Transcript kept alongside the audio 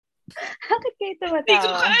Bakit kayo Hindi ko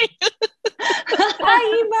tumatawa? kaya. Ay,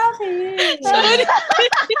 bakit? Sorry.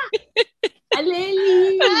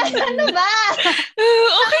 Aleli! Ano ba?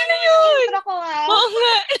 Okay na yun. Intro ko Oo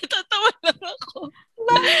nga, natatawa lang ako.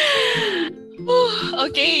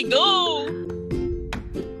 Okay, go!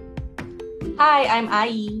 Hi, I'm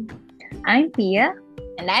Ai. I'm Pia.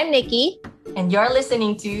 And I'm Nikki. And you're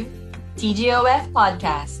listening to TGOF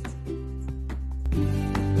Podcast.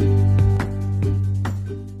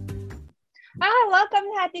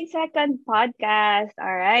 Welcome sa ating second podcast.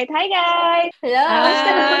 Alright. Hi, guys! Hello!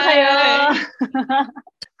 Kamusta naman kayo?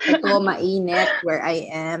 Ito, mainit where I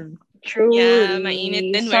am. Truly. Yeah,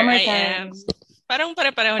 mainit din where I am. Summertime. Parang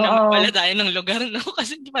pare-pareho naman pala tayo ng lugar, no?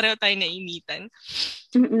 Kasi pareho tayo nainitan.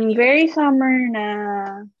 Very summer na.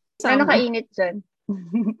 Ano Summer. kainit dyan?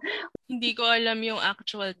 Hindi ko alam yung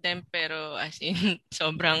actual temp, pero as in,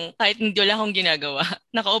 sobrang, kahit hindi wala akong ginagawa,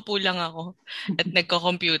 nakaupo lang ako at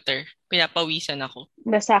nagko-computer. Pinapawisan ako.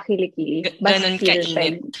 Basta kilikili. Ganon Basta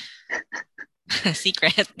kainit.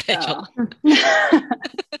 Secret. Joke.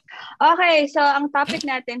 Okay, so ang topic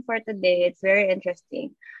natin for today, it's very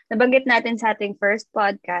interesting. Nabanggit natin sa ating first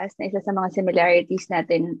podcast na isa sa mga similarities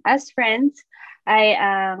natin as friends ay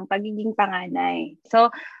ang pagiging panganay.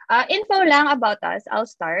 So, info lang about us. I'll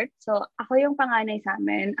start. So, ako yung panganay sa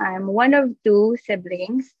amin. I'm one of two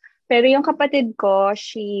siblings. Pero yung kapatid ko,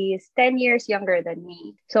 she's 10 years younger than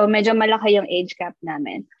me. So, medyo malaki yung age gap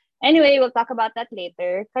namin. Anyway, we'll talk about that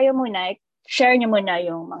later. Kayo muna, share niyo muna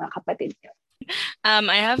yung mga kapatid niyo.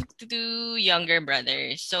 I have two younger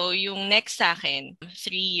brothers. So, yung next sa akin, 3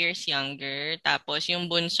 years younger. Tapos, yung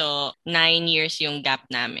bunso, 9 years yung gap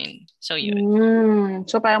namin. So, yun.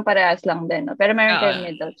 So, parang parehas lang din. No? Pero meron kayong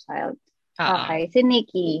middle child. Okay. Si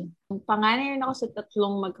Nikki. Panganay rin ako sa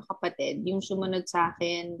tatlong magkakapatid. Yung sumunod sa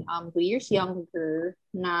akin, 2 years younger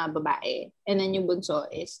na babae. And then yung bunso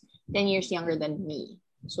is 10 years younger than me.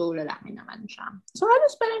 So, lalaki naman siya. So,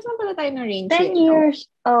 halos parang saan pala tayo ng range 10 years?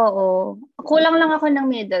 Oo. Kulang lang ako ng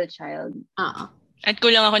middle child. At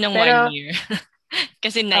kulang ako ng 1 year.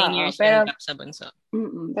 Kasi 9 years yung gap sa bunso.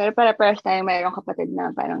 Pero para first time, mayroong kapatid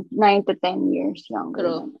na parang 9 to 10 years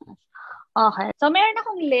younger. Okay. So, meron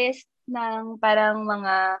akong list ng parang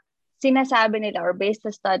mga sinasabi nila or based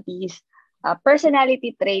sa studies,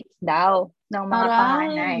 personality traits daw ng mga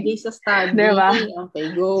panganay. Based sa study. Diba? Okay,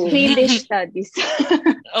 go. Swedish studies.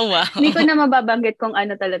 Oh, wow. Hindi ko na mababanggit kung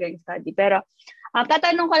ano talaga yung study. Pero,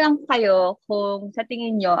 tatanong ko lang kayo kung sa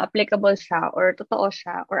tingin nyo, applicable siya or totoo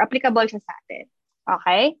siya or applicable siya sa atin.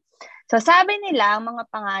 Okay? So, sabi nila, ang mga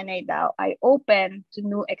panganay daw ay open to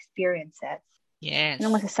new experiences. Yes.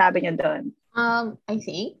 Anong masasabi nyo doon? I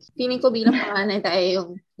think, feeling ko bilang panganay tayo yung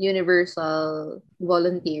universal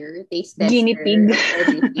volunteer, taste tester. Guinea pig.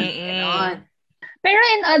 Pero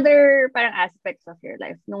in other parang aspects of your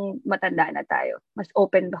life, nung matanda na tayo, mas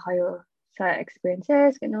open ba kayo sa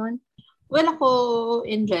experiences, gano'n? Well, ako,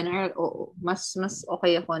 in general, oo. Mas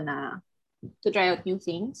okay ako na to try out new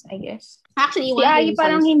things, I guess. Actually,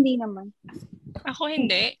 parang hindi naman. Ako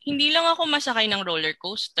hindi. Hindi lang ako masakay ng roller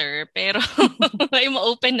coaster, pero I'm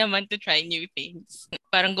open naman to try new things.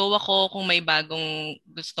 Parang go ako kung may bagong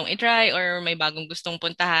gustong i-try or may bagong gustong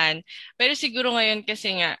puntahan. Pero siguro ngayon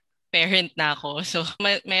kasi nga, parent na ako. So,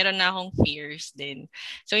 meron na akong fears din.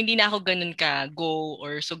 So, hindi na ako ganun ka go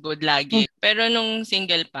or so good lagi. Pero nung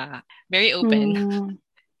single pa, very open.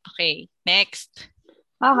 Okay, next.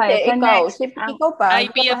 Okay, so next. Ikaw pa. Ay,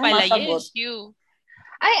 Pia pala. Yes, you.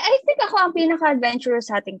 I think ako ang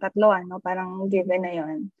pinaka-adventurous sa ating tatlo, ano? Parang given na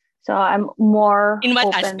yun. So, I'm more in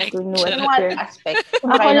what open aspect? to new In what aspect?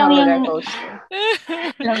 Ako lang yung...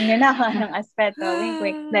 Alam niyo na ako ng aspeto.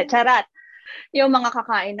 Wink. Charat. Yung mga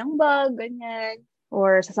kakain ng bug, ganyan.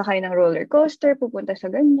 Or sasakay ng roller coaster, pupunta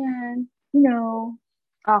sa ganyan. You know.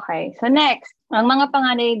 Okay. So, next. Ang mga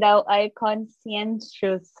panganay daw ay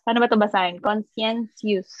conscientious. Paano ba ito basahin?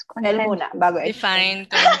 Conscientious. Muna, bago define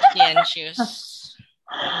conscientious.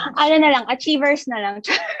 Ano na lang, achievers na lang.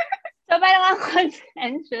 So, parang ang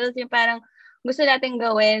conscientious, yung parang gusto natin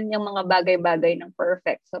gawin yung mga bagay-bagay ng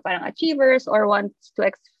perfect. So, parang achievers or wants to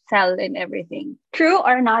excel in everything. True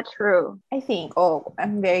or not true? I think,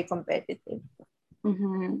 I'm very competitive.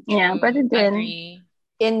 Yeah, pwede din. Agree.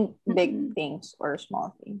 In big things or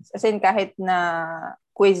small things. As in, kahit na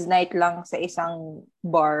quiz night lang sa isang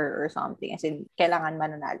bar or something. As in, kailangan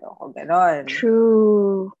mananalo ako. Ganon.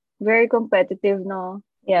 True. Very competitive, no?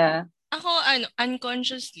 Yeah. Ako,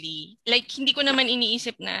 unconsciously, like, hindi ko naman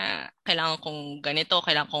iniisip na kailangan kong ganito,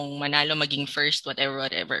 kailangan kong manalo, maging first, whatever.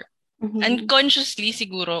 Unconsciously,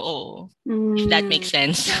 siguro, if that makes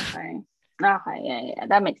sense. Okay, yeah,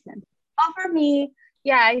 that makes sense. For me,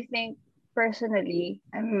 yeah, I think personally,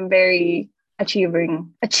 I'm very achievering.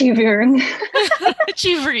 Achieving.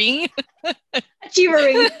 Achievering.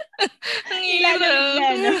 Ang Nilalamig na,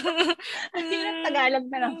 no? hirap. Ang hirap Tagalog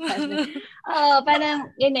na lang sana. Parang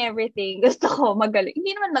in everything. Gusto ko magaling.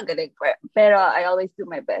 Hindi naman magaling, pero I always do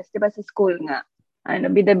my best. Diba sa school nga,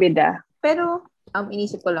 bida-bida. Pero,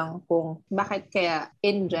 inisip ko lang kung bakit kaya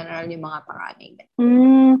in general yung mga panganay.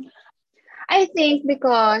 I think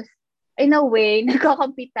because in a way,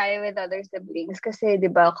 nagko-compete tayo with other siblings kasi,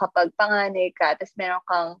 di ba, kapag panganay ka, tapos meron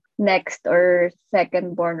kang next or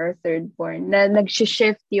second born or third born, na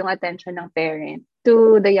nag-shift yung attention ng parent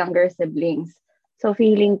to the younger siblings. So,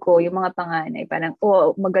 feeling ko, yung mga panganay, parang,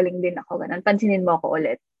 magaling din ako, ganun. Pansinin mo ako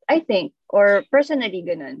ulit. I think, or personally,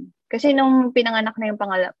 ganun. Kasi nung pinanganak na yung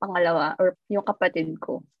pangalawa, or yung kapatid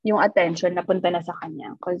ko, yung attention napunta na sa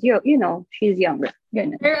kanya. Because, you know, she's younger.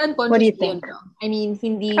 Ganun. Pero unconsciously, what do you think? no? I mean,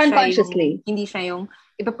 hindi siya yung,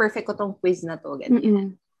 ipa-perfect ko tong quiz na to.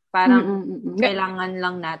 Parang, kailangan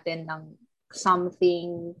lang natin ng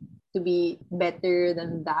something to be better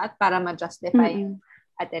than that para ma-justify yung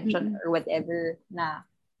attention or whatever na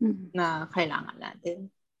kailangan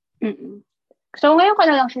natin. So, ngayon ko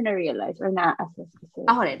na lang siya na-realize or na-assess kasi.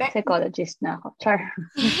 Ako rin. Psychologist na ako. Char.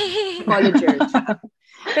 Psychologist.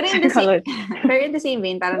 Pero in the same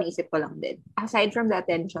vein, parang naisip ko lang din. Aside from the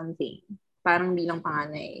attention thing, parang bilang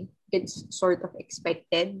panganay, it's sort of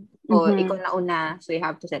expected. O ikaw na una, so you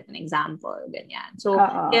have to set an example. Ganyan. So,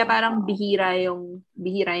 kaya parang bihira yung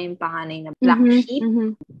panganay na black sheep.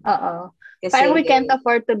 Oo. Kasi, parang we can't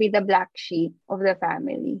afford to be the black sheep of the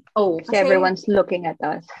family. Kasi everyone's looking at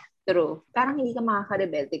us. True. Parang hindi ka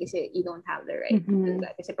makaka-rebelde kasi you don't have the right to do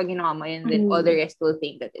that. Kasi pag ginawa mo yun, then all the rest will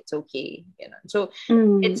think that it's okay. You know? So,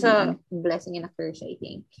 it's a blessing and a curse, I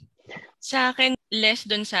think. Sa akin, less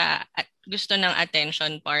dun sa gusto ng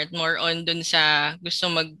attention part, more on dun sa gusto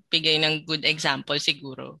magbigay ng good example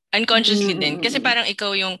siguro. Unconsciously din. Kasi parang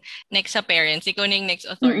ikaw yung next sa parents, ikaw na yung next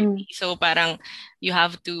authority. So parang you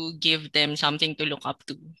have to give them something to look up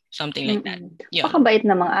to. Something like that. Yun. Pakabait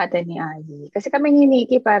na mga ate ni Ayi. Kasi kami ni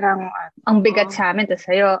Nikki parang ang bigat sa amin. Tapos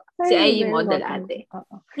sa'yo, si Ayi model ate.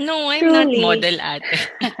 No, I'm not model ate.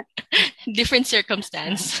 Different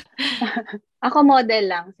circumstance. Ako model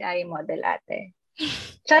lang. Si Ayi model ate.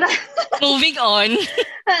 Charot. Moving on.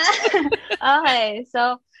 Okay.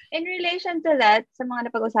 So, in relation to that, sa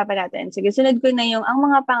mga napag-usapan natin, sige, sunod ko na yung, ang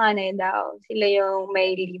mga panganay daw, sila yung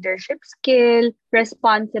may leadership skill,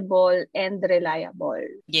 responsible, and reliable.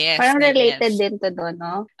 Yes. Parang related din to doon,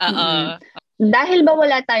 no? Dahil ba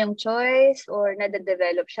wala tayong choice or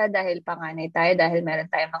nade-develop siya dahil panganay tayo, dahil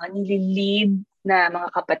meron tayong mga nililid na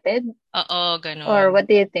mga kapatid? Oo, ganun. Or what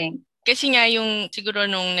do you think? Kasi nga yung siguro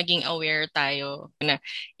nung naging aware tayo na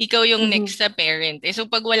ikaw yung next sa parent. So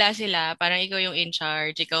pag wala sila, parang ikaw yung in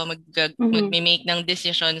charge, ikaw mag-make ng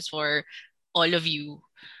decisions for all of you.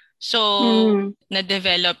 So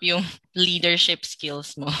na-develop yung leadership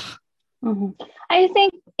skills mo. I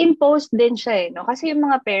think imposed din siya no? Kasi yung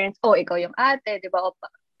mga parents, ikaw yung ate, di ba?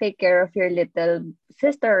 Take care of your little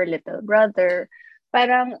sister or little brother.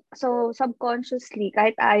 Parang, so, subconsciously,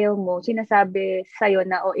 kahit ayaw mo, sinasabi sa'yo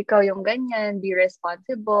na, ikaw yung ganyan, be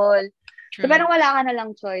responsible. True. So, parang wala ka na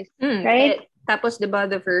lang choice. Right? Tapos, di ba,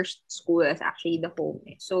 the first school is actually the home.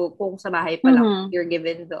 So, kung sa bahay pa lang, you're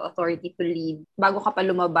given the authority to lead. Bago ka pa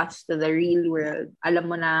lumabas to the real world, alam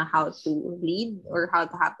mo na how to lead or how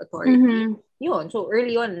to have authority. Yun. So,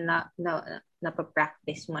 early on,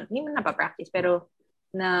 napapractice mo. Hindi mo napapractice, pero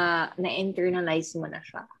na-internalize mo na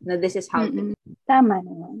siya. Na this is how to. Tama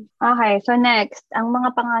naman. Okay, so next, ang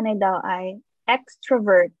mga panganay daw ay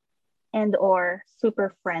extrovert and or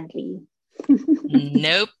super friendly.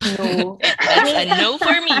 Nope. No. That's a no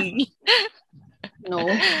for me. No.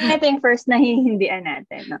 I think first nahihindian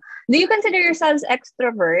natin. No? Do you consider yourselves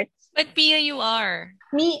extroverts? But Pia, you are.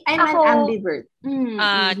 Me, I'm an ambivert.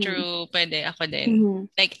 True. Pwede. Ako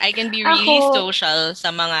din. Like, I can be really social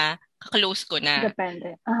sa mga close ko na.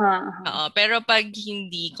 Depende. Oo, pero pag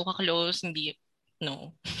hindi ko ka-close,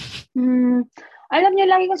 no. Alam niyo,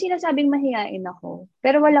 lagi kong sinasabing mahihain ako.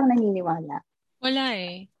 Pero walang naniniwala. Wala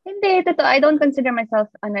eh. Hindi, totoo. I don't consider myself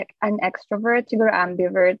an extrovert. Siguro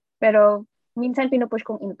ambivert. Pero minsan pinupush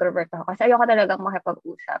kong introvert ako. Kasi ayoko talagang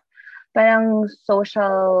makipag-usap. Parang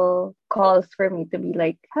social calls for me to be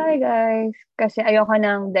like, hi guys. Kasi ayoko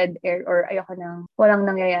ng dead air or ayoko ng walang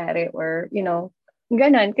nangyayari or,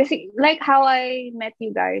 ganon. Kasi like how I met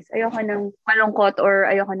you guys, ayoko ng malungkot or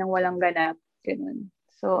ayoko ng walang ganap. Ganon.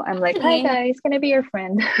 So, I'm like, hi guys, can I be your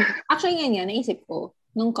friend? Actually, ganyan, naisip ko,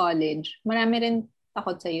 nung college, marami rin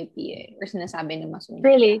takot sa UP or sinasabi na masungit.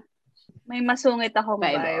 Really? May masungit akong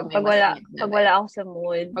Vibe, vibe. may Pag wala, masungit na pag vibe. wala ako sa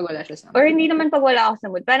mood. Pag wala siya sa Or hindi naman pag wala ako sa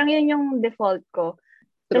mood. Parang yun yung default ko.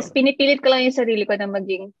 Tapos pinipilit ko lang yung sarili ko na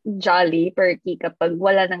maging jolly, perky kapag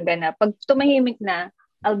wala nang ganap. Pag tumahimik na,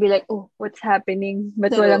 I'll be like, oh, what's happening?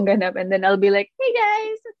 Ba't True. walang ganap? And then I'll be like, hey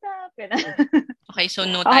guys, what's up? Okay, so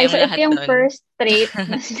no Okay, tayong so lahat ito yung doon. first trait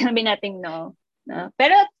na sinabi natin no.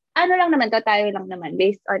 Pero ano lang naman to, tayo lang naman,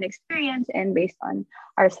 based on experience and based on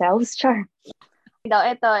ourselves. Char.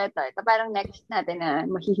 Ito. Parang next natin na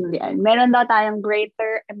mahihindian. Meron daw tayong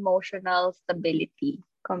greater emotional stability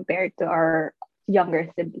compared to our younger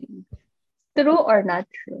siblings. True or not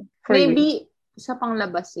true? For you? Maybe sa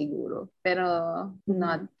panglabas siguro, pero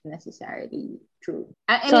not necessarily true.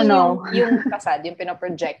 I So, mean, no. yung facade, yung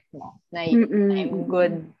pinoproject mo, na I'm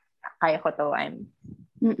good, kaya ko to,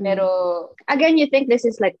 Pero, again, you think this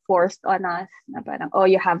is like forced on us, na parang, oh,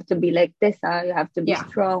 you have to be like this, you have to be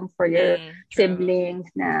strong for your siblings,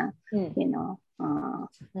 na, you know.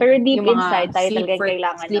 Pero deep yung mga inside, tayo talaga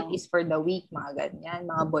kailangan sleep is for the weak, mga ganyan.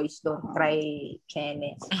 Mga boys don't try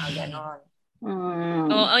chenes, mga ganon.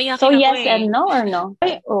 So, yes and no or no?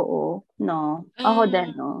 Ay, oo. No. Ako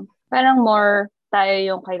din, no. Parang more tayo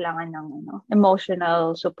yung kailangan ng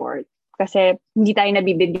emotional support. Kasi hindi tayo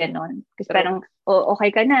nabibigyan nun. Kasi parang, okay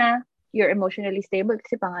ka na, you're emotionally stable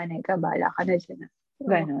kasi panganay ka, bahala ka na dyan.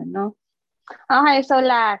 Ganon, no? Okay, so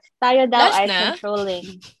last. Tayo daw ay controlling.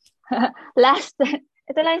 Last,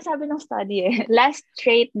 ito lang yung sabi ng study Last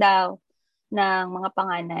trait daw ng mga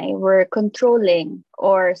panganay were controlling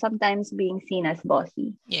or sometimes being seen as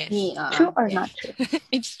bossy. Yes. True or not true?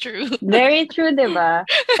 It's true. Very true, diba?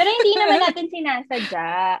 Pero hindi naman natin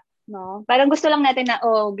sinasadya. No? Parang gusto lang natin na,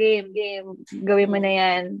 game. Gawin mo na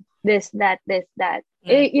yan. This, that.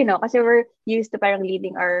 You know, kasi we're used to parang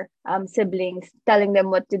leading our siblings, telling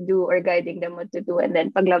them what to do or guiding them what to do. And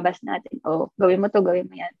then paglabas natin, gawin mo to,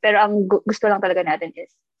 gawin mo yan. Pero ang gusto lang talaga natin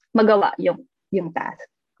is magawa yung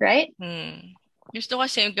task. Right? Gusto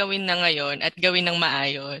kasi gawin na ngayon at gawin ng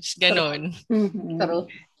maayos. Ganon. True.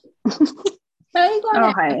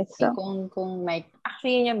 Okay, so kung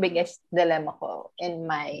actually yun yung biggest dilemma ko in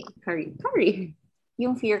my career.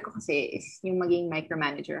 Yung fear ko kasi is yung maging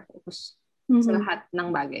micromanager ako. Sa lahat ng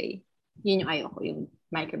bagay, yun yung ayoko, yung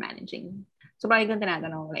micromanaging. So, parang kung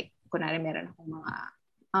tinatanong, like, kunwari meron akong mga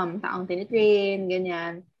taong tinitrain,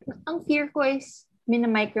 ganyan. Ang fear ko is,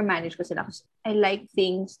 mina-micromanage ko sila kasi I like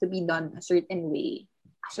things to be done a certain way,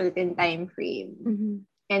 a certain time frame.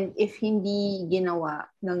 And if hindi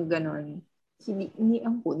ginawa ng ganon, hindi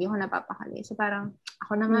ako napapakali. So parang,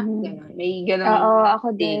 ako na nga, ganon. May ganon. Oo, ako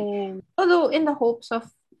din. Although, in the hopes of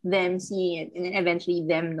them seeing it and then eventually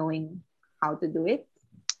them knowing how to do it.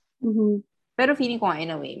 Pero feeling ko nga,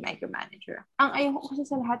 in a way, micromanager. Ang ayoko kasi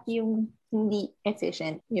sa lahat yung hindi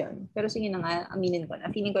efficient, yun. Pero sige na nga, aminin ko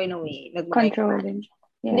na. Feeling ko in a way, controlling.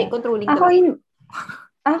 Yeah. Hindi, controlling.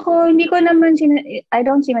 Ako, hindi ko naman, I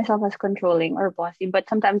don't see myself as controlling or bossy, but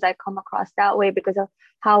sometimes I come across that way because of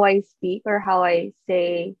how I speak or how I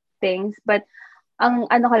say things. But, ang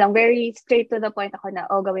ano ko lang, very straight to the point ako na,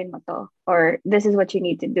 gawin mo to. Or, this is what you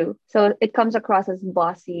need to do. So, it comes across as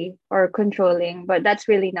bossy or controlling, but that's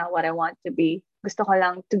really not what I want to be. Gusto ko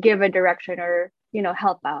lang to give a direction or,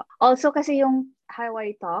 help out. Also, kasi yung how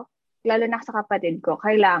I talk, lalo na sa kapatid ko,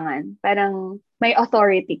 kailangan, parang may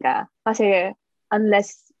authority ka. Kasi,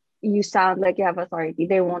 unless you sound like you have authority,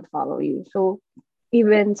 they won't follow you. So,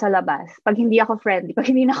 even sa labas, pag hindi ako friendly, pag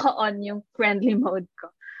hindi naka-on yung friendly mode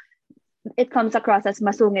ko, it comes across as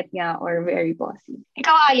masungit nga or very bossy.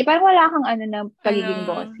 Ikaw, Ali, parang wala kang na pagiging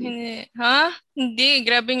bossy. Hindi.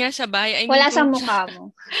 Grabe nga sa bahay. Wala sa mukha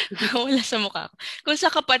mo. Wala sa mukha ko. Kung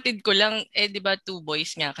sa kapatid ko lang, di ba 2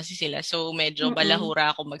 boys nga kasi sila. So, medyo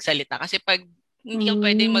balahura ako magsalita. Kasi pag hindi ka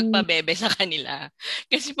pwede magpabebe sa kanila.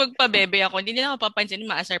 Kasi pag pabebe ako, hindi nila ako papansin,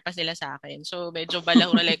 maasar pa sila sa akin. So, medyo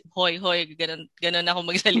balahura, like, hoy, ganun ako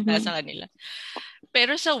magsalita sa kanila.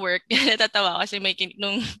 Pero sa work, natatawa kasi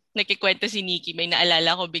nung nakikwento si Nikki, may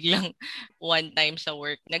naalala ko biglang one time sa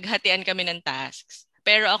work. Naghatian kami ng tasks.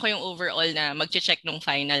 Pero ako yung overall na mag-check nung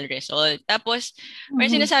final result. Tapos, may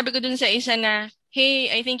sinasabi ko dun sa isa na,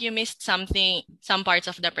 hey, I think you missed something, some parts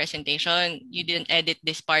of the presentation. You didn't edit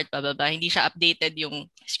this part, blah, blah, blah. Hindi siya updated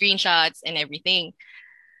yung screenshots and everything.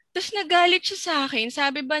 Tapos nagalit siya sa akin.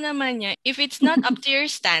 Sabi ba naman niya, if it's not up to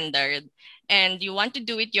your standard and you want to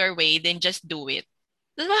do it your way, then just do it.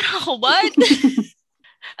 Tapos parang ako, what?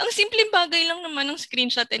 Ang simpleng bagay lang naman ng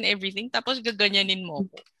screenshot and everything. Tapos gaganyanin mo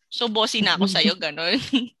ko. So, bossy na ako sa'yo, gano'n.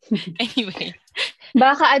 Anyway.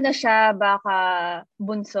 Baka baka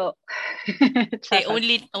bunso.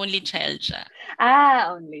 Only child siya.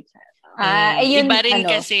 Only child. Ayun, Iba rin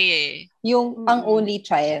kasi eh. yung ang only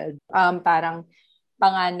child, parang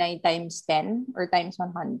panganay times 10 or times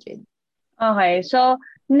 100. Okay, so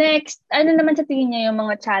next, ano naman sa tingin niya yung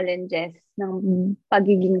mga challenges ng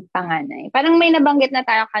pagiging panganay? Parang may nabanggit na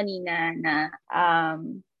tayo kanina na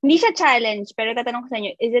hindi siya challenge, pero tatanong ko sa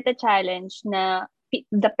inyo, is it a challenge na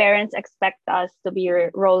the parents expect us to be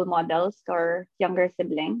role models or younger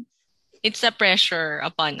siblings? It's a pressure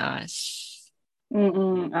upon us.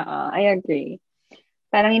 I agree.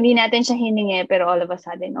 Parang hindi natin siya hiningi, pero all of a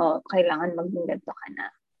sudden, kailangan maging ganito ka na.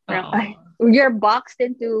 Parang, you're boxed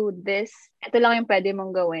into this. Ito lang yung pwede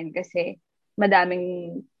mong gawin kasi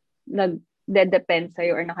madaming nag-depend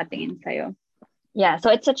sa'yo or nakatingin sa'yo. Yeah,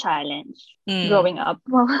 so it's a challenge growing up.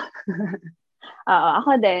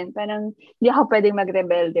 Ako din, parang hindi ako pwedeng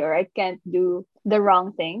magrebelde or I can't do the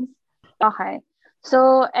wrong things. Okay.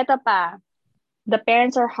 So, eto pa. The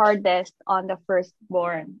parents are hardest on the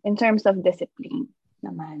firstborn in terms of discipline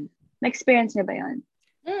naman. Na-experience niyo ba yun?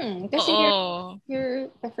 Kasi you're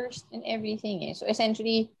the first in everything eh. So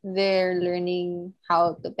essentially, they're learning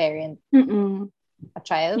how to parent a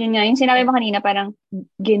child. Yun nga, yung sinabi mo kanina, parang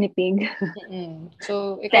guinea pig.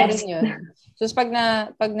 So, ikaw rin yun. So, pag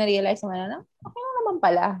na-realize naman na, okay lang naman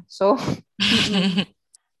pala. So,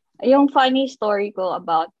 yung funny story ko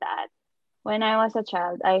about that, when I was a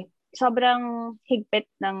child, sobrang higpit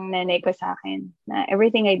ng nanay ko sa akin na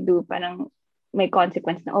everything I do, parang may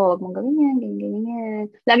consequence na, wag mong gawin yan, ganyan.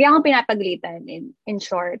 Lagi akong pinapagalitan, in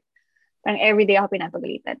short. Parang everyday ako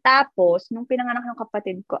pinapagalitan. Tapos, nung pinanganak ng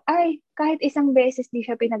kapatid ko, kahit isang beses di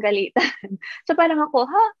siya pinagalitan. So parang ako,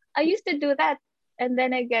 I used to do that. And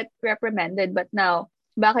then I get reprimanded. But now,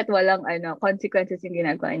 bakit walang consequences yung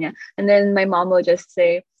ginagawa niya? And then my mom will just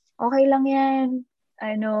say, okay lang yan.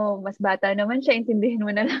 Mas bata naman siya, intindihin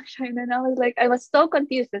mo na lang siya. And I was so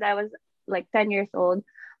confused that I was like 10 years old,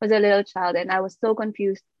 was a little child, and I was so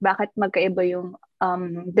confused bakit magkaiba yung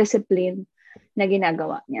discipline na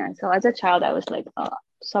ginagawa niya. So as a child, I was like,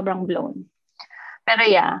 sobrang blown. Pero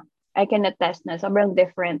yeah, I can attest na sobrang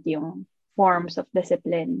different yung forms of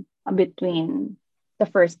discipline between the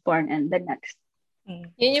firstborn and the next.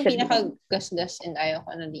 Yun yung pinaka-gasgas and ayaw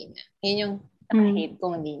ko na din. Yun yung hate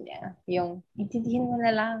kong linya. Yung, intindihin mo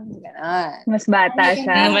na lang. Ganun. Mas bata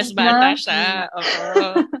siya. Mas bata siya.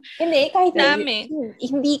 Hindi, kahit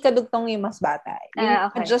hindi kadugtong yung mas bata.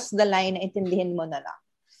 Okay. Just the line na intindihin mo na lang.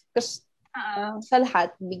 Because sa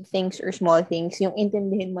lahat, big things or small things, yung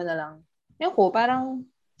intindihin mo na lang. Yung ko, parang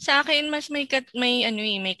sa akin, mas may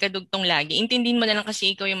kadugtong lagi. Intindihin mo na lang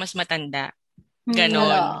kasi ikaw yung mas matanda.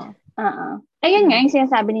 Ganon. Ayun nga, yung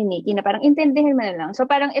sinasabi ni Nikki na parang intindihin mo na lang. So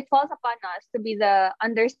parang it falls upon us to be the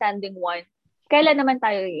understanding one. Kailan naman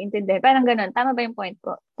tayo iintindihin? Parang ganun. Tama ba yung point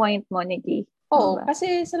mo, Nikki? Oo,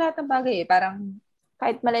 kasi sa lahat ng bagay parang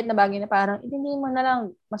kahit maliit na bagay na parang intindihin mo na lang.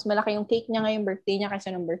 Mas malaki yung cake niya ngayong birthday niya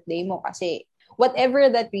kaysa ng birthday mo. Kasi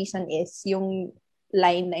whatever that reason is, yung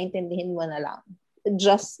line na intindihin mo na lang.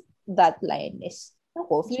 Just that line is,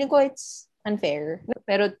 feeling ko it's unfair.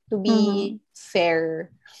 Pero to be fair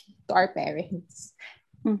to our parents.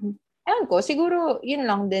 Ewan ko, siguro yun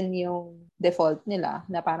lang din yung default nila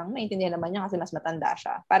na parang naiintindihan naman niya kasi mas matanda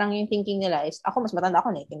siya. Parang yung thinking nila is, ako mas matanda ako,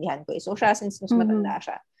 naiintindihan ko. So siya, since mas matanda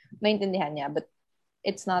siya, naiintindihan niya. But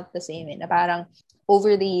it's not the same. Na parang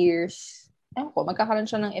over the years, ewan ko, magkakaroon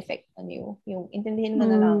siya ng effect on you. Yung intindihin mo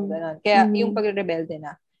na lang, gano'n. Kaya yung pagre-rebelde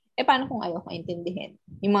na, paano kung ayaw ko intindihin?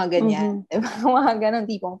 Yung mga ganyan. Mga ganon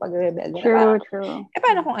tipong pag-rebelde. True.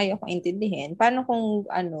 Paano kung ayaw ko intindihin? Paano kung,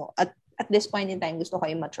 at this point in time, gusto ko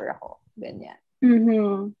immature ako. Ganyan.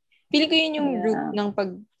 Feeling ko yun yung root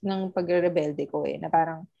ng pag-rebelde ko na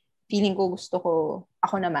parang, feeling ko gusto ko,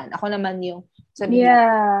 ako naman yung, sabihin,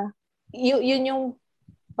 yun yung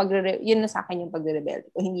yun na sa akin yung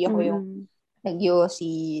pagre-rebelde ko. Hindi ako yung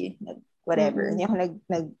nagyosi, whatever. Hindi ako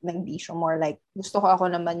nag-bisyo. More like, gusto ko ako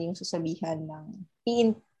naman yung sasabihan ng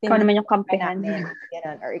ikaw naman yung kampihan.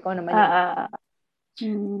 Or ikaw naman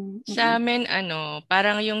yung sa amin,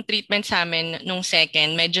 parang yung treatment sa amin nung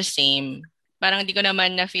second, medyo same. Parang hindi ko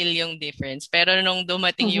naman na-feel yung difference. Pero nung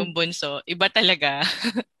dumating yung bunso, iba talaga.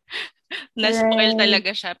 Na-spoil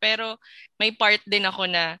talaga siya. Pero may part din ako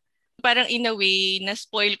na parang in a way,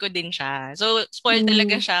 na-spoil ko din siya. So, spoil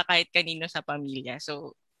talaga siya kahit kanino sa pamilya.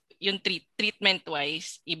 So, yung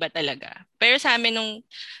treatment-wise, iba talaga. Pero sa amin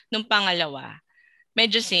nung pangalawa,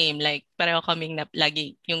 medyo same. Like, pareho kaming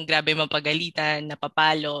lagi yung grabe mapagalitan,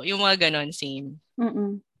 napapalo, yung mga ganon, same.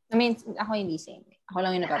 I mean, ako hindi same. Ako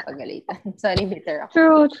lang yung napapagalitan. Sorry, bitter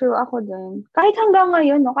ako. True. Ako din. Kahit hanggang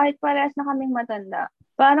ngayon, kahit parehas na kaming matanda,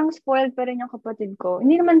 parang spoiled pa rin yung kapatid ko.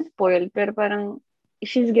 Hindi naman spoiled, pero parang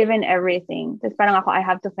she's given everything. Tapos parang ako, I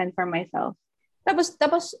have to fend for myself. Tapos,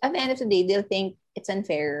 at the end of the day, they'll think it's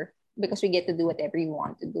unfair because we get to do whatever we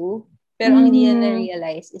want to do. Pero ang hindi na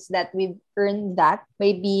na-realize is that we've earned that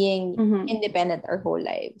by being independent our whole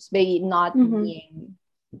lives. By not being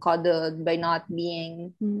coddled, by not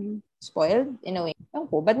being spoiled in a way.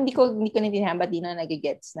 But hindi ko naintindihan, ba't di na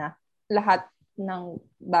nagigets na lahat ng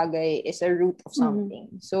bagay is a root of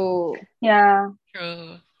something. So, yeah.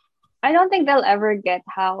 True. I don't think they'll ever get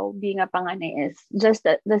how being a panganay is. Just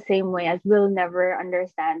the same way as we'll never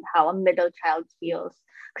understand how a middle child feels.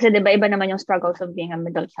 Kasi diba, iba naman yung struggles of being a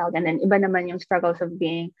middle child and then iba naman yung struggles of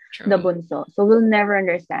being the bunso. So we'll never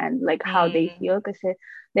understand like how they feel kasi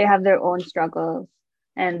they have their own struggles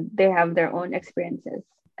and they have their own experiences.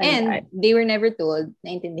 And they were never told,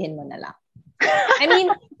 naintindihin mo na lang. I mean,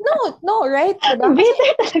 no, right? Diba? Bitter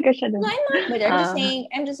talaga siya dun. No, I'm not bitter.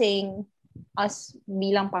 I'm just saying, us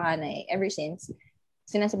bilang panganay, ever since,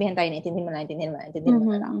 sinasabihan tayo, naintindihin mo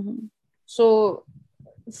na lang. So,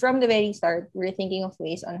 from the very start, we're thinking of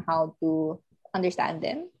ways on how to understand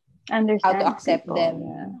them, how to accept people, them,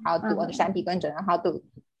 how to understand people in general, how to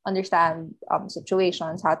understand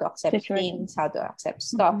situations, how to accept things, how to accept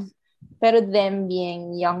stuff. Pero them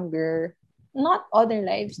being younger, not all their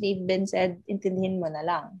lives, they've been said, intindihin mo na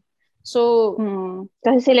lang. So,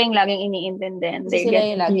 kasi sila yung laging iniintindi. They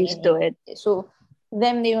get used to it. So,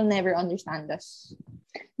 them, they will never understand us.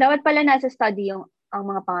 Dapat pala nasa study ang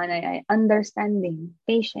mga panganay ay understanding,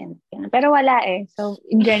 patient. Pero wala eh. So,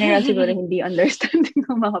 in general, siguro hindi understanding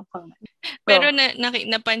ang mga panganay. Pero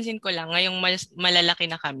napansin ko lang, ngayong malalaki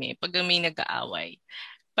na kami, pag may nag-aaway,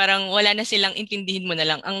 parang wala na silang intindihin mo na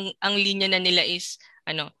lang. Ang linya na nila is,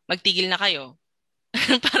 magtigil na kayo.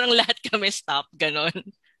 Parang lahat kami stop, ganon.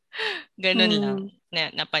 Ganon lang.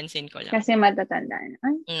 Napansin ko lang. Kasi matatanda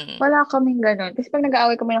na. Wala kaming ganon. Kasi pag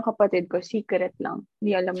nag-aaway kami ng kapatid ko, secret lang.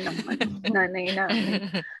 Hindi alam ng nanay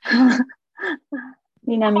namin.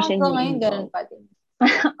 Hindi namin siya hindi. Ngayon, ganon pa din.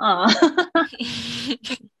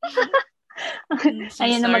 So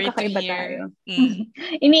ayun na magkakaiba tayo.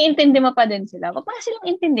 Iniintindi mo pa din sila. Huwag pa na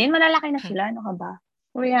silang intindihin. Malalaki na sila. Ano ka ba?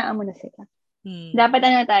 Uyaan mo na sila.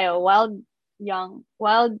 Dapat tayo, wild,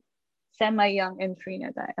 semi-young and free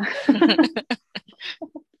na tayo.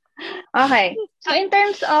 Okay. So in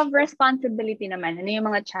terms of responsibility naman, ano yung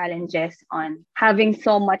mga challenges on having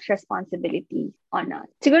so much responsibility on us?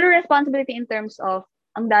 Siguro responsibility in terms of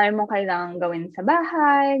ang dami mong kailangang gawin sa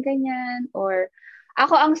bahay, ganyan. Or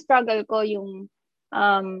ako ang struggle ko yung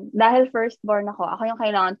dahil firstborn ako yung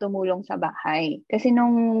kailangan tumulong sa bahay. Kasi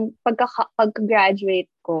nung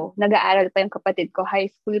pagka-graduate ko, nag-aaral pa yung kapatid ko, high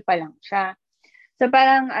school pa lang siya. So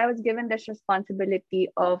parang I was given this responsibility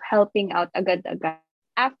of helping out agad-agad.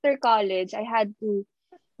 After college, I had to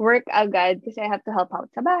work agad kasi I have to help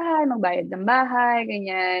out sa bahay, magbayad ng bahay,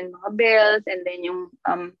 ganyan, mga bills, and then yung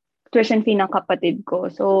tuition fee ng kapatid ko.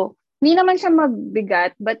 So, hindi naman siya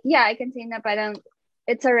mabigat, but yeah, I can say na parang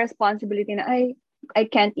it's a responsibility na I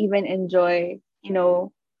can't even enjoy,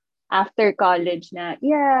 after college na,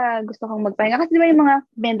 gusto kong magpahinga. Kasi diba yung mga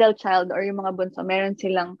middle child or yung mga bunso, meron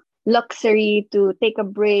silang luxury to take a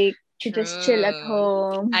break, to just chill at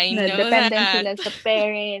home. I know dependent that. Sila sa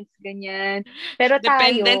parents, ganyan. Pero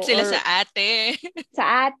dependent tayo, sila sa ate. Sa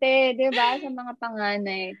ate, di ba? Sa mga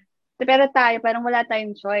panganay. Pero tayo, parang wala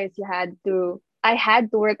tayong choice. I had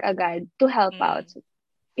to work agad to help out. So,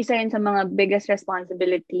 isa yun sa mga biggest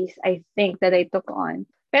responsibilities I think that I took on.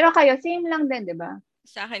 Pero kayo, same lang din, di ba?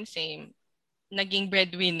 Sa akin, same. Naging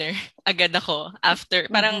breadwinner agad ako after.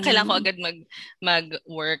 Parang kailangan ko agad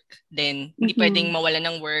mag-work din. Hindi pwedeng mawala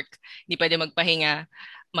ng work. Hindi pwedeng magpahinga,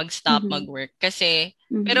 mag-stop, mag-work. Kasi,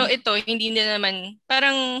 pero ito, hindi na naman,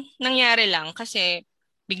 parang nangyari lang kasi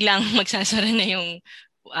biglang magsasara na yung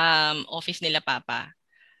office nila papa.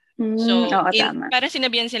 So, parang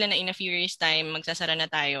sinabihan sila na in a few years time, magsasara na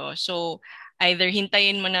tayo. So, either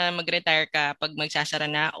hintayin mo na mag-retire ka pag magsasara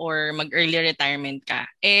na or mag-early retirement ka.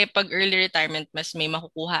 Pag early retirement, mas may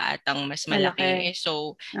makukuha at ang mas malaki.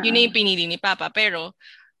 So, yun na yung pinili ni Papa. Pero,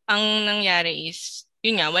 ang nangyari is,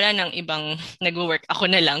 yun nga, wala nang ibang nag-work.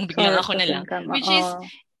 Ako na lang, biglang ako na lang. Which is,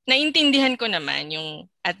 naintindihan ko naman yung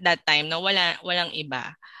at that time na walang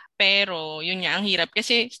iba. Pero, yun nga, ang hirap.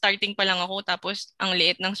 Kasi starting pa lang ako, tapos ang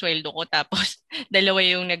liit ng sweldo ko, tapos dalawa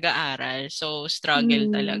yung nag-aaral. So,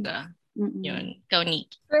 struggle talaga. Yun. Ikaw,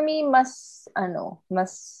 Nikki. For me,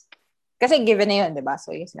 kasi given na yun, di ba?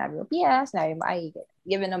 So, yung sinabi mo, Pia, sinabi mo,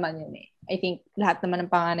 given naman yun eh. I think lahat naman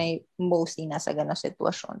ng panganay mostly nasa ganong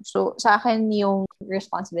sitwasyon. So, sa akin, yung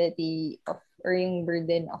responsibility or yung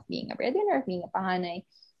burden of being a breadwinner, of being a panganay,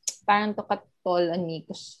 parang to cut toll on me.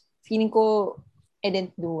 Kasi feeling ko, I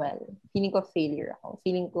didn't do well. Feeling ko failure ako.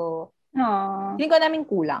 Feeling ko Aww. namin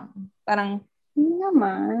kulang. Parang, Hindi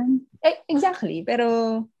naman. exactly.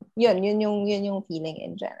 Pero, yun yung feeling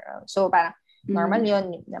in general. So, parang, normal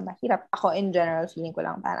yun, na mahirap. Ako, in general, feeling ko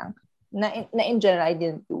lang parang, na in general, I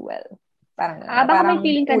didn't do well. Parang, Baka parang may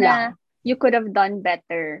feeling ka kulang. na you could have done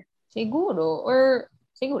better. Siguro,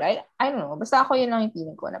 I don't know. Basta ako yun lang yung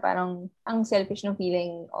feeling ko na parang ang selfish ng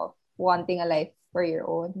feeling of wanting a life for your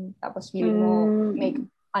own. Tapos feeling mo may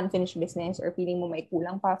unfinished business or feeling mo may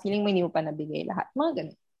kulang pa. Feeling mo hindi mo pa nabigay lahat. Mga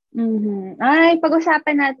ganun. Mm-hmm. Ay,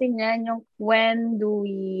 pag-usapan natin yan, yung when do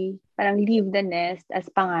we parang leave the nest as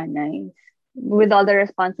panganay? With all the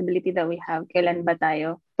responsibility that we have, kailan ba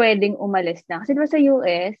tayo pwedeng umalis na? Kasi diba sa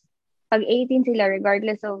US, pag 18 sila,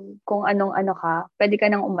 regardless of kung anong ano ka, pwede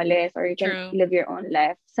ka nang umalis or you can live your own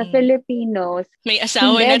life. Sa Filipinos, may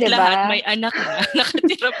asawa hindi, na diba? lahat, may anak na,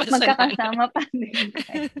 nakatira pa sa magkakasama pa din.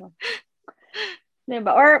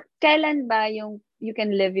 Diba? Or kailan ba yung you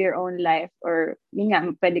can live your own life or yun nga,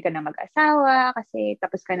 pwede ka na mag-asawa kasi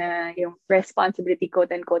tapos ka na yung responsibility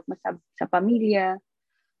quote-unquote mo sa pamilya.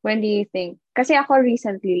 When do you think? Kasi ako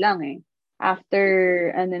recently lang after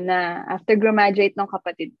graduate ng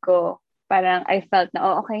kapatid ko, parang I felt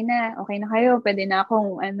na, okay na kayo, pwede na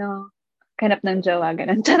akong, kanap ng jowa,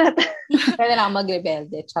 ganun, charot. Pwede na akong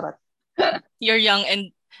mag-rebelde, charot. You're young and,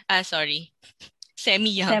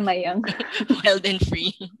 semi-young. Wild and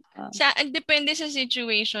free. Depende sa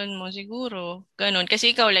situation mo, siguro. Ganun.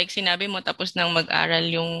 Kasi ikaw, like, sinabi mo, tapos nang mag-aral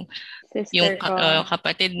yung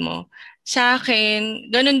kapatid mo. Sa akin,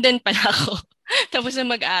 ganun din pala ako. Tapos na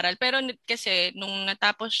mag-aral. Pero kasi, nung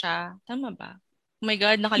natapos siya, tama ba? Oh my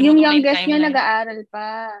God, nakalimutan ko yung youngest niya nag-aaral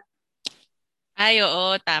pa. Ay,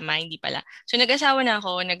 oo, tama. Hindi pala. So, nag-asawa na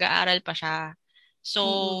ako, nag-aaral pa siya.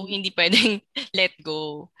 So, hindi pwedeng let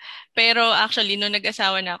go. Pero actually, nung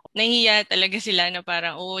nag-asawa na ako, nahiya talaga sila na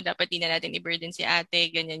parang, dapat di na natin i-burden si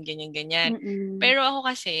ate, ganyan. Pero ako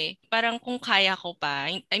kasi, parang kung kaya ko pa,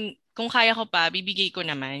 bibigay ko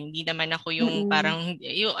naman. Hindi naman ako yung parang,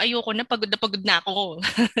 ayoko na, pagod na ako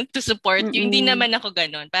to support you. Hindi naman ako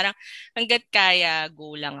ganon. Parang, hanggat kaya,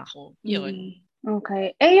 go lang ako. Yun.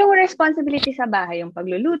 Okay. Yung responsibility sa bahay, yung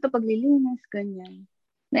pagluluto, paglilinis, ganyan.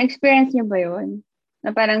 Na-experience niyo ba yun? Na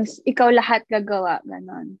parang ikaw lahat gagawa,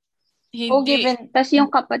 ganon. Hindi. Tapos yung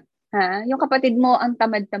kapatid mo ang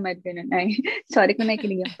tamad-tamad, ganon. Ay, sorry kung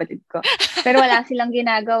nakikinig yung kapatid ko. Pero wala silang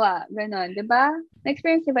ginagawa, ganon. Diba?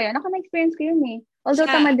 Na-experience niyo ba yun? Ako na-experience ko yun Although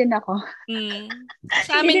tamad din ako.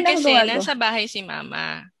 Sa amin kasi, nasa bahay si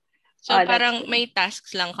mama. So, parang may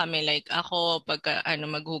tasks lang kami. Like, ako,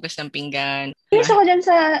 maghugas ng pinggan. Gusto ko dyan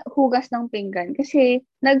sa hugas ng pinggan. Kasi,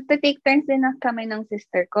 nagta-take turns din na kami ng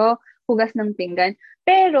sister ko, hugas ng pinggan.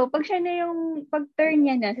 Pero, pag siya na yung pag-turn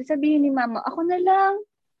niya na, sasabihin ni mama, ako na lang.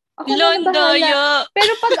 Ako na bahala.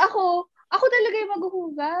 Pero pag ako talaga yung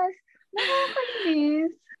maghuhugas.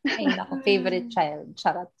 Nakakalinis. Ay, naku, favorite child.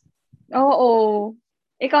 Charot. Oo.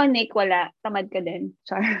 Ikaw, Nick, wala. Tamad ka din.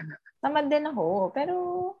 Char. Tamad din ako. Pero,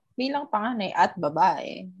 bilang panganay at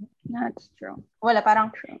babae. That's true. Wala, parang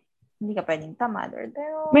hindi ka pwedeng tamad.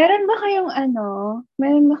 Pero... Meron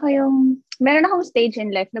akong stage in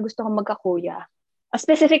life na gusto kong magkakuya.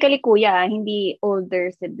 Specifically kuya, hindi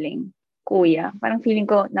older sibling. Kuya. Parang feeling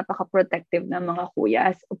ko napaka-protective ng mga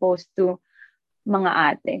kuya as opposed to mga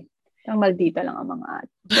ate. Ang maldita lang ang mga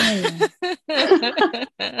ate.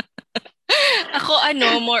 Ako,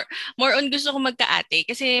 more on gusto ko magka-ate.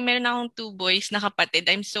 Kasi meron akong 2 boys na kapatid.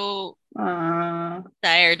 I'm so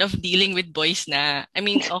tired of dealing with boys na. I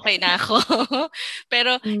mean, okay na ako.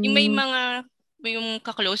 Pero, yung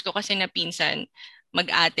kaklose ko kasi na pinsan,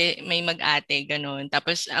 may mag-ate, ganun.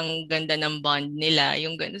 Tapos, ang ganda ng bond nila.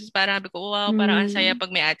 Yung ganun. Parang sabi ko, wow, parang ang saya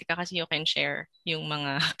pag may ate ka kasi you can share yung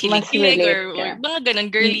mga kilig-kilig or mga ganun,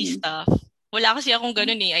 girly stuff. Wala kasi akong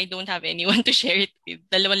ganun I don't have anyone to share it with.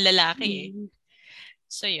 2 lalaki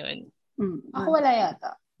So, yun. Ako wala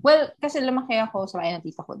yata. Well, kasi lumaki ako sa bahay ng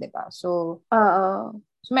tita ko, diba? So,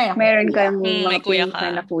 so meron kayong may kuya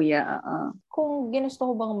ka. Na kuya. Kung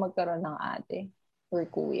ginusto ko bang magkaroon ng ate or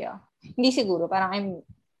kuya, hindi siguro. Parang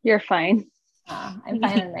you're fine. I'm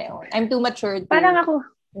fine on my own. I'm too mature to... Parang ako...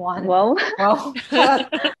 One. Wow.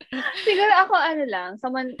 Siguro ako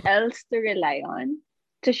someone else to rely on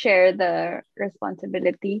to share the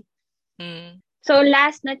responsibility. So,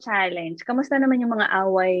 last na challenge. Kamusta naman yung mga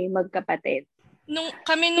away magkapatid?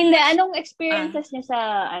 Hindi, anong experiences niya sa,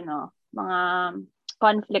 mga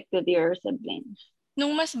conflict with your siblings?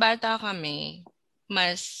 Nung mas bata kami,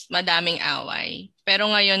 mas madaming away. Pero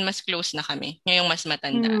ngayon, mas close na kami. Ngayong mas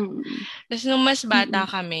matanda. Tapos nung mas bata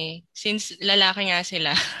kami, since lalaki nga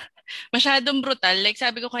sila, masyadong brutal. Like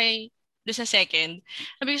sabi ko kay doon sa second.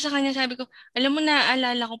 Sabi ko sa kanya, sabi ko, alam mo,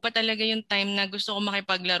 naaalala ko pa talaga yung time na gusto ko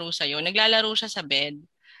makipaglaro sa'yo. Naglalaro siya sa bed.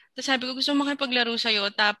 Tapos sabi ko, gusto ko makipaglaro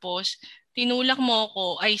sa'yo. Tapos, tinulak mo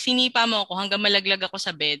ako, ay sinipa mo ako hanggang malaglag ako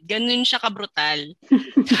sa bed. Ganun siya kabrutal.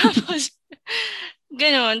 Tapos,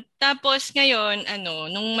 ganon. Tapos ngayon,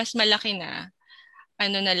 nung mas malaki na,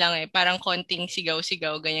 na lang parang konting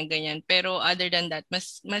sigaw-sigaw, ganyan-ganyan. Pero other than that,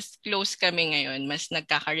 mas close kami ngayon. Mas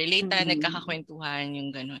nagkaka-relate, nagkakakwentuhan, yung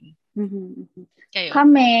ganon. Kayo?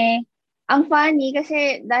 Kami, ang funny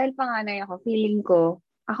kasi dahil panganay ako, feeling ko,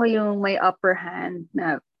 ako yung may upper hand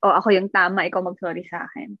na, ako yung tama, ikaw mag-sorry sa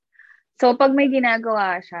akin. So, pag may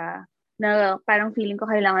ginagawa siya, na parang feeling ko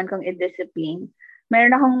kailangan kong i-discipline,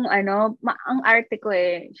 meron akong, ang arte ko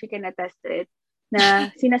she can attest to it,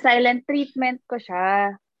 na sina-silent treatment ko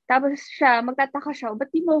siya. Tapos siya, magtataka siya,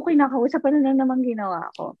 ba't di mo ako kinakausap? Ano na naman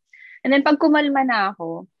ginawa ko? And then, pag kumalma na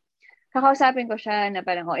ako, kakausapin ko siya na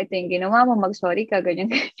parang, ito yung ginawa mo, mag-sorry ka,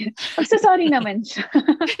 ganyan-ganyan. Magsasorry naman siya.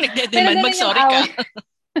 Nagdedemand, mag-sorry ka.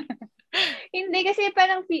 Hindi, kasi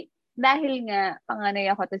parang, dahil nga,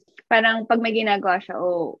 panganay ako, tapos parang pag may ginagawa siya,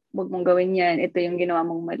 wag mong gawin yan, ito yung ginawa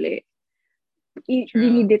mong mali.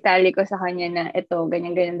 Dinidetalye ko sa kanya na ito,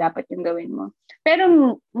 ganyan-ganyan dapat yung gawin mo.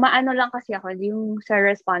 Pero maano lang kasi ako, yung sa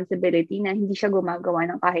responsibility na hindi siya gumagawa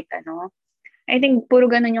ng kahit ano. I think puro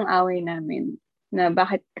ganun yung away namin. Na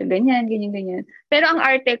bakit ka ganyan, ganyan-ganyan. Pero ang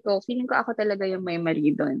arte ko, feeling ko ako talaga yung may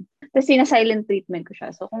mali doon. Tapos sina-silent treatment ko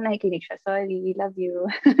siya. So kung nakikinig siya, sorry, love you.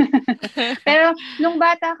 Pero nung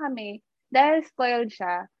bata kami, dahil spoiled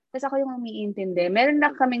siya, tapos ako yung umiintindi, meron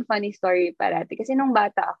na kaming funny story parati. Kasi nung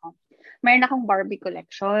bata ako, meron akong Barbie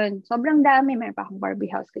collection. Sobrang dami, meron pa akong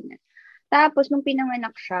Barbie house, ganyan. Tapos nung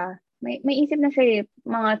pinanganak siya, may isip na siya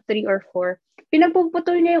mga 3 or 4.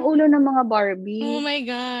 Pinagpuputol niya yung ulo ng mga Barbie. Oh my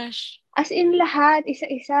gosh. As in lahat,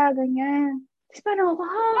 isa-isa, ganyan. Tapos parang ako,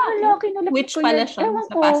 kinulap Which ko pala yun. siya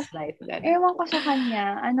sa past life. Ganun. Ewan ko sa kanya.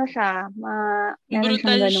 Ano siya, meron brutal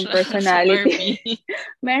siyang ganung siya personality.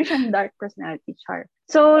 Meron siyang dark personality chart.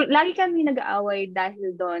 So, lagi kami nag-aaway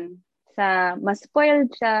dahil doon sa mas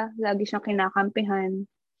spoiled siya. Lagi siyang kinakampihan.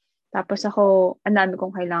 Tapos ako, ang dami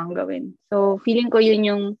kong kailangan gawin. So, feeling ko yun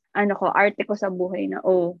yung, arte ko sa buhay na,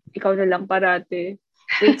 ikaw na lang parate.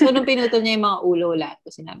 Wait, so nung pinutol niya yung mga ulo, lahat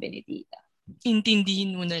ko sinabi ni tita.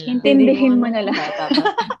 Intindihin mo na lang. Intindihin mo na lang.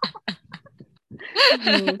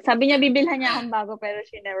 Sabi niya, bibilhan niya akong bago, pero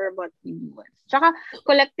she never bought me one. Tsaka,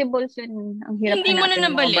 collectibles yun. Ang hirap hindi mo na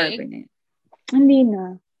nabalik? Hindi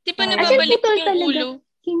na. Di pa nababalik yung ulo?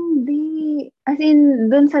 Hindi. As in,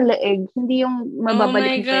 dun sa leeg. Hindi yung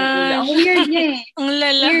mababalik niya yung ulo. Ang weird niya eh. Ang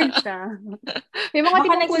lala. Weird siya. May mga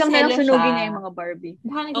tipong kulang na lang sunugin niya yung mga Barbie.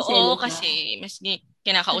 Oo, kasi mas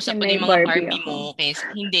kinakausap mo na yung mga Barbie mo.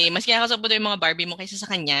 Kaysa, hindi, mas kinakausap mo na yung mga Barbie mo kaysa sa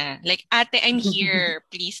kanya. Like, ate, I'm here.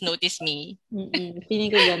 Please notice me.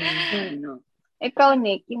 Piling ko ganun. Ikaw,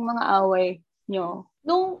 Nick, yung mga away nyo.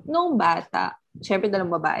 Nung bata, syempre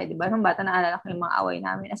dalawang babae, di ba? Nung bata, naalala ko yung mga away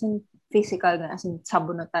namin. As in, physical na, as in,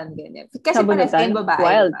 sabunutan, ganyan. Kasi parehas kayong babae,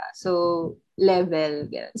 wild. Diba? So,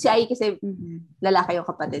 level, ganyan. Si Ai kasi, lalaki yung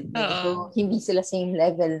kapatid niya. So, hindi sila same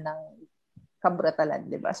level ng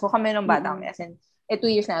kabrutalan, di ba? So, kami nung bata kami, as in, 2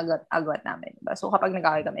 years na agwat namin, di ba? So, kapag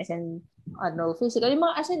nag-away kami, as in, physical, yung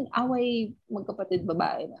mga, as in, away magkapatid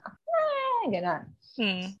babae na, gano'n.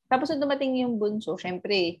 Tapos, nung dumating yung bunso,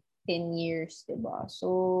 syempre, 10 years, di ba?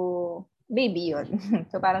 So, baby yun.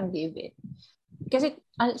 So, parang give it. Kasi,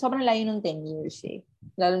 sobrang layo ng 10 years eh.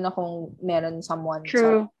 Lalo na kung meron someone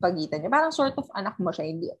sa pagitan niya. Parang sort of anak mo siya,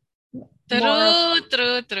 hindi.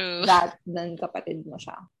 True. That, ng kapatid mo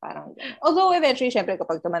siya. Parang gano'n. Although, eventually, syempre,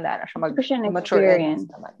 kapag tumanda na siya, mature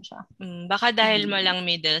naman siya. Baka dahil walang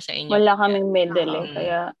middle sa inyo. Wala kaming middle eh.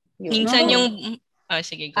 Kaya, minsan yung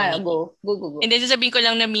sige, go. Go. Hindi, sasabihin ko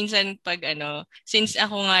lang na minsan pag since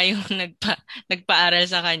ako nga yung nagpaaral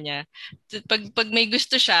sa kanya, pag may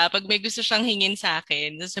gusto siya, pag may gusto siyang hingin sa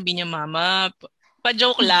akin, sasabihin niya, Mama,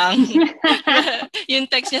 pa-joke lang. Yung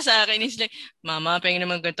text niya sa akin is like, Mama, pahingin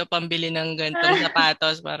naman ganito, pambili ng ganitong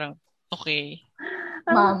sapatos. Parang, okay.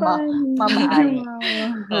 Mama ay.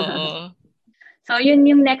 Oo. So, yun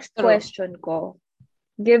yung next question ko.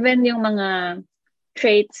 Given yung mga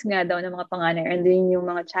traits nga daw ng mga panganay and then yung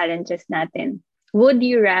mga challenges natin, would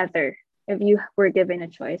you rather, if you were given a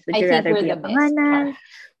choice, would you rather be a panganay,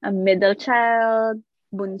 a middle child,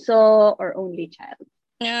 bunso, or only child?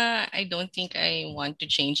 I don't think I want to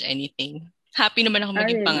change anything. Happy naman ako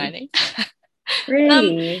maging panganay.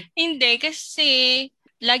 Really? Hindi, kasi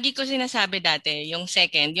lagi ko sinasabi dati, yung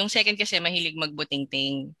second kasi mahilig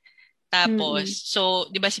magbuting-ting. Tapos,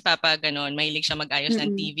 so, di ba si Papa ganon, mahilig siya mag-ayos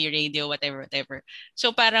ng TV, radio, whatever, whatever.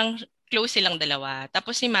 So, parang close silang dalawa.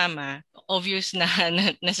 Tapos si Mama, obvious na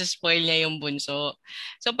nasa-spoil niya yung bunso.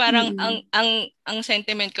 So, parang ang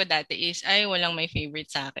sentiment ko dati is, ay, walang may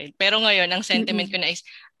favorite sa akin. Pero ngayon, ang sentiment ko na is,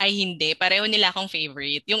 ay, hindi. Pareho nila akong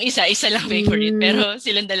favorite. Yung isa lang favorite. Pero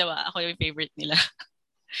silang dalawa, ako yung favorite nila.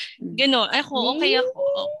 Ganon. Ako, okay ako.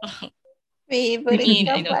 Favorite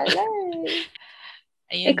ka pala.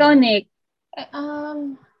 Ayun. Ikaw, Nick?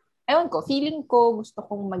 Ewan ko, feeling ko gusto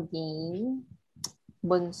kong maging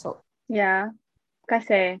bunso. Yeah.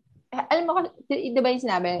 Kasi? Alam mo, di ba yung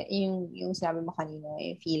sinabi mo kanina,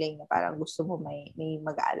 yung feeling na parang gusto mo may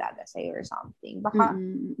mag-aalaga sa'yo or something. Baka,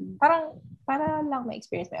 parang, para lang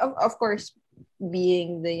ma-experience mo. Of course,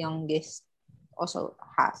 being the youngest also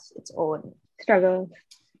has its own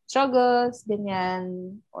struggles,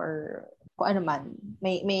 ganyan, or kung ano man.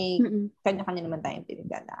 May kanya-kanya naman tayong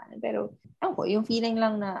pinagdadaanan. Pero, yung feeling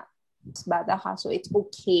lang na mas bata ka, so it's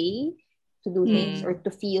okay to do things or to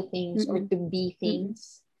feel things or to be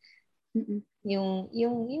things. Yung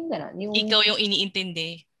gano'n. Ikaw yung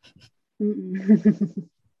iniintindi.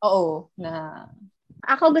 Oo, na...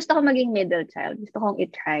 Ako gusto ko maging middle child. Gusto kong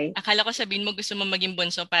i-try. Akala ko sabihin mo gusto mo maging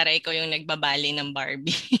bunso para ikaw yung nagbabali ng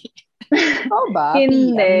Barbie. Oo ba?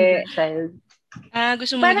 Hindi. Child.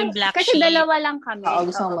 Gusto mo maging black kasi sheep? Kasi dalawa lang kami. Oo,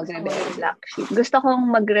 gusto kong magrebelde. Black sheep. Gusto kong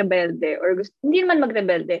magrebelde. Hindi naman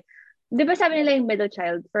magrebelde. Di ba sabi nila yung middle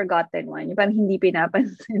child, forgotten one. Yung parang hindi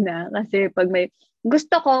pinapansin na. Kasi pag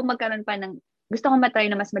gusto ko magkaroon pa ng, gusto ko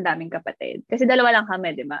matry na mas madaming kapatid. Kasi dalawa lang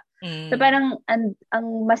kami, di ba? So parang, ang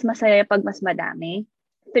mas masaya pag mas madami.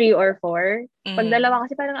 3 or 4. Pag dalawa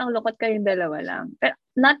kasi parang ang lukot kayong dalawa lang. Pero,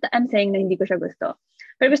 I'm saying na hindi ko siya gusto.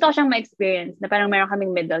 Pero gusto ko siyang ma-experience na parang meron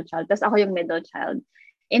kaming middle child. Tapos ako yung middle child.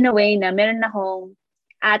 In a way na meron akong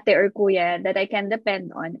ate or kuya that I can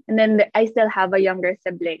depend on. And then I still have a younger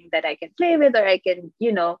sibling that I can play with or I can,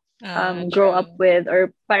 grow up with.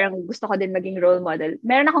 Or parang gusto ko din maging role model.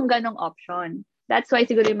 Meron akong ganong option. That's why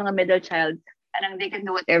siguro yung mga middle child, parang they can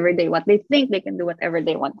do whatever they want. They think they can do whatever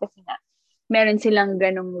they want. Kasi nga, meron silang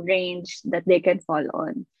ganong range that they can fall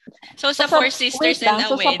on. So, sa Four Sisters and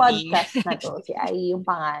a Wedding. Sa podcast na to, si Ai yung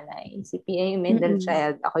panganay, si Pia yung middle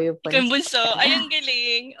child, ako yung bunso. Ikaw yung bunso. Ay, ang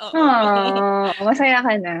galing. Masaya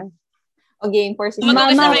ka na. Okay, Four Sisters.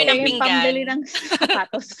 Magugas na Mama, kayo ng pinggan. Pambili ng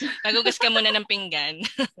sapatos. Magugas ka muna ng pinggan.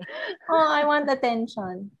 I want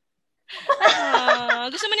attention.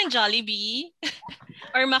 Gusto mo ng Jollibee?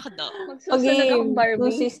 Or McDo? Okay,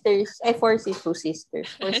 Two sisters. Four sisters.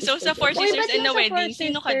 So, sa Four Sisters and a Wedding,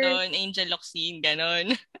 sino ka doon? Angel Locsin,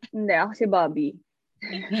 ganon? Hindi, ako si Bobby.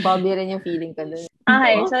 Bobby rin yung feeling ka doon.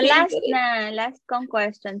 Okay, so last kong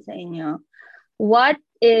question sa inyo. What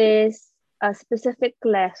is a specific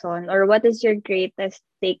lesson or what is your greatest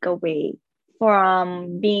takeaway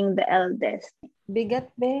from being the eldest?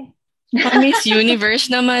 Bigat, be. Miss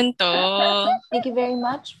Universe naman to. Thank you very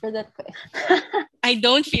much for that question. I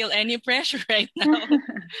don't feel any pressure right now.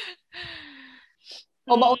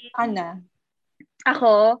 O mauna ka na?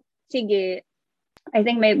 Ako, sige. I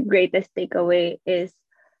think my greatest takeaway is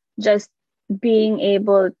just being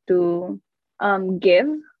able to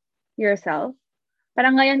give yourself.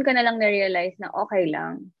 Parang ngayon ko na lang na-realize na okay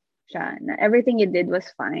lang siya. Na everything you did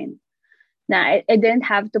was fine. Na I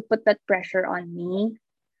didn't have to put that pressure on me.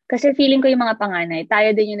 Kasi feeling ko yung mga panganay,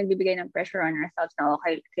 tayo din yung nagbibigay ng pressure on ourselves na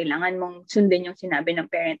okay, kailangan mong sundin yung sinabi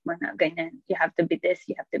ng parent mo na ganyan, you have to be this,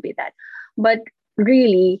 you have to be that. But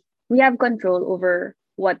really, we have control over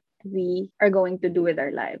what we are going to do with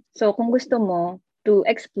our lives. So kung gusto mo to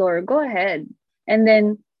explore, go ahead. And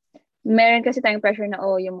then, meron kasi tayong pressure na,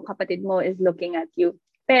 yung kapatid mo is looking at you.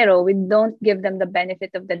 Pero we don't give them the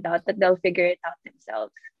benefit of the doubt that they'll figure it out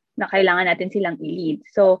themselves. Na kailangan natin silang i-lead.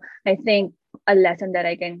 So I think a lesson that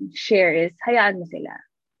I can share is hayaan mo sila.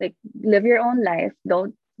 Like, live your own life.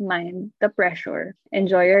 Don't mind the pressure.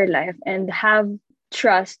 Enjoy your life and have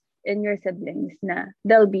trust in your siblings na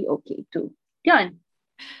they'll be okay too. Yun.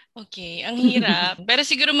 Okay, ang hirap. Pero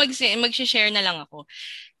siguro mag-share na lang ako.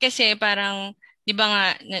 Kasi parang, di ba nga,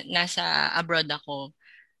 nasa abroad ako.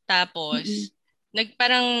 Tapos,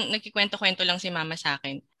 parang nagkikwento-kwento lang si mama sa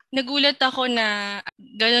akin. Nagulat ako na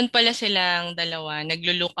ganun pala silang dalawa,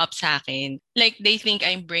 naglo-look up sa akin. Like, they think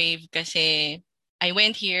I'm brave kasi I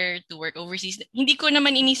went here to work overseas. Hindi ko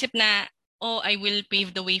naman inisip na, I will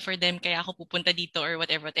pave the way for them kaya ako pupunta dito or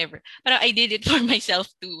whatever. Parang I did it for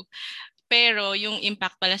myself too. Pero yung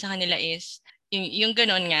impact pala sa kanila is, yung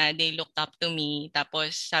ganun nga, they looked up to me.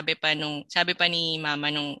 Tapos sabi pa ni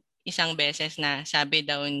mama nung isang beses na sabi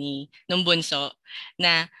daw nung bunso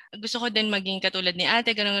na gusto ko din maging katulad ni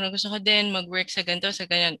ate, ganun, gusto ko din mag-work sa ganito, sa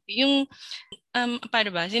ganyan. Yung, paano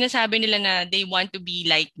ba, sinasabi nila na they want to be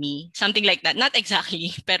like me. Something like that. Not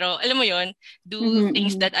exactly, pero alam mo yon, do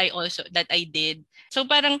things that I did. So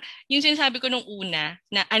parang, yung sinasabi ko nung una,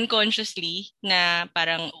 na unconsciously, na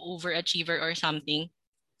parang overachiever or something.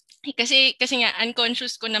 Kasi nga,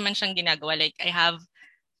 unconscious ko naman siyang ginagawa. Like, I have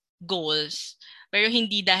goals. Pero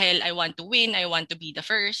hindi dahil I want to win, I want to be the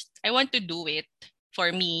first. I want to do it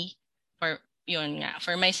for me,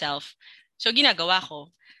 for myself. So, ginagawa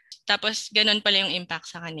ko. Tapos, ganun pala yung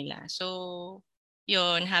impact sa kanila. So,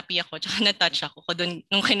 yun, happy ako. Tsaka na-touch ako ko dun,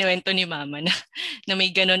 nung kinuwento ni mama na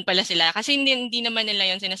may ganun pala sila. Kasi hindi naman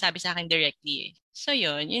nila yun sinasabi sa akin directly. So,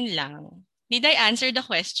 yun lang. Did I answer the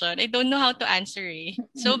question? I don't know how to answer eh.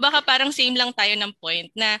 So, baka parang same lang tayo ng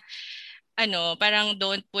point na parang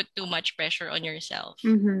don't put too much pressure on yourself.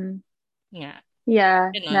 Yeah,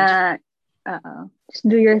 just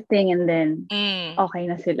do your thing and then okay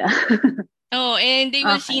na sila. And they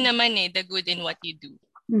will see naman the good in what you do.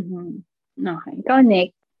 Okay. Ikaw,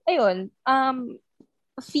 Nick? Ayun,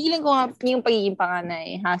 feeling ko nga yung pagiging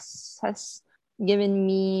panganay has given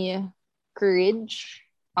me courage,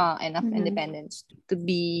 enough independence to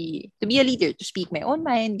be a leader, to speak my own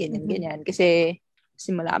mind, ganyan. Kasi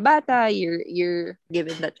simula bata, you're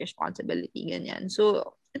given that responsibility, ganyan.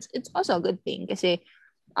 So, it's also a good thing kasi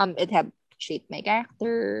it helped shape my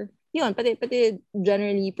character. Yun, pati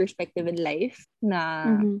generally perspective in life na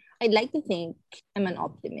I'd like to think I'm an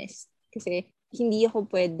optimist. Kasi hindi ako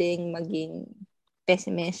pwedeng maging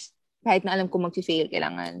pessimist kahit na alam ko mag-fail,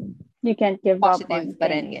 kailangan you can't give positive pa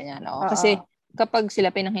rin, ganyan. Kasi kapag sila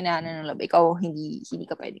pinanghinaan ng love, ikaw hindi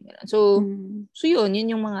ka pwedeng ganun. So yun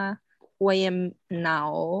yung mga who I am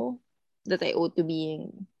now that I owe to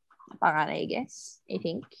being panganay, I guess. I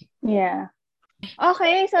think. Yeah.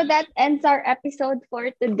 Okay, so that ends our episode for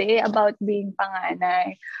today about being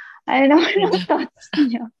panganay. I don't know yung thoughts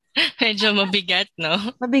niyo. Medyo mabigat, no?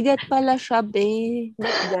 Mabigat pala siya, be.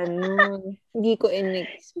 Ba't ganun? Hindi ko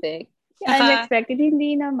in-expect. Unexpected,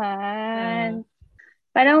 hindi naman.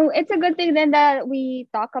 Parang, it's a good thing then that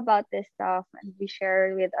we talk about this stuff and we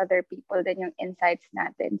share with other people din yung insights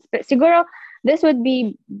natin. Siguro, this would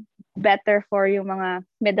be better for yung mga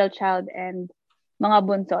middle child and mga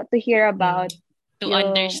bunso to hear about to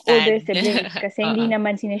yung understand. Older siblings. Kasi hindi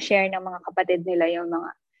naman sinishare ng mga kapatid nila yung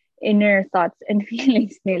mga inner thoughts and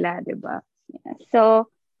feelings nila, di ba? Yeah.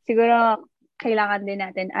 So, siguro, kailangan din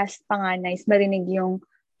natin as panganays marinig yung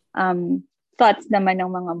thoughts naman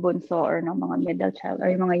ng mga bunso or ng mga middle child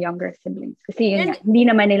or yung mga younger siblings. Kasi yun nga, hindi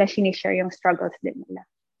naman nila sinishare yung struggles din nila.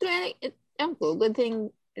 Good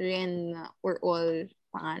thing rin we're all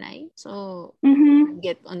panganay. So,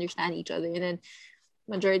 get to understand each other. And then,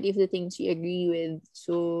 majority of the things you agree with.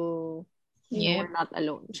 So, we're not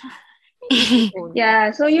alone.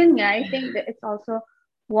 Yeah, so yun nga, I think that it's also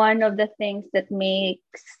one of the things that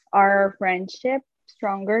makes our friendship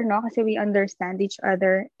stronger, no? Kasi we understand each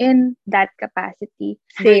other in that capacity.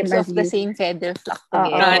 Same as the same feather flock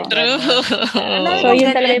together. True. So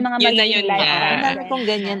yun talaga yung mga magiging life. Marami kong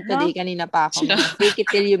ganyan today. Kanina pa ako. Fake it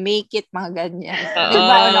till you make it, mga ganyan.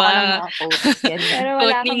 Nagbaon ako ng mga quotes. Pero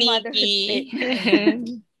wala kang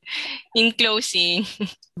motherhood. In closing,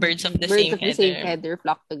 birds of the same feather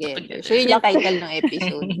flock together. So yun yung title ng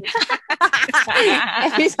episode.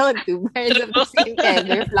 Episode 2, birds of the same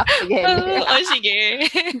feather flock together. Sige.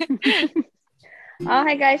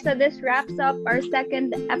 Okay, guys. So this wraps up our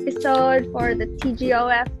second episode for the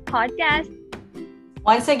TGOF podcast.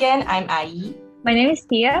 Once again, I'm Ai. My name is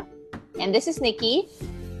Tia. And this is Nikki.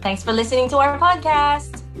 Thanks for listening to our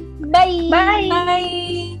podcast. Bye!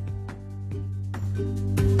 Bye!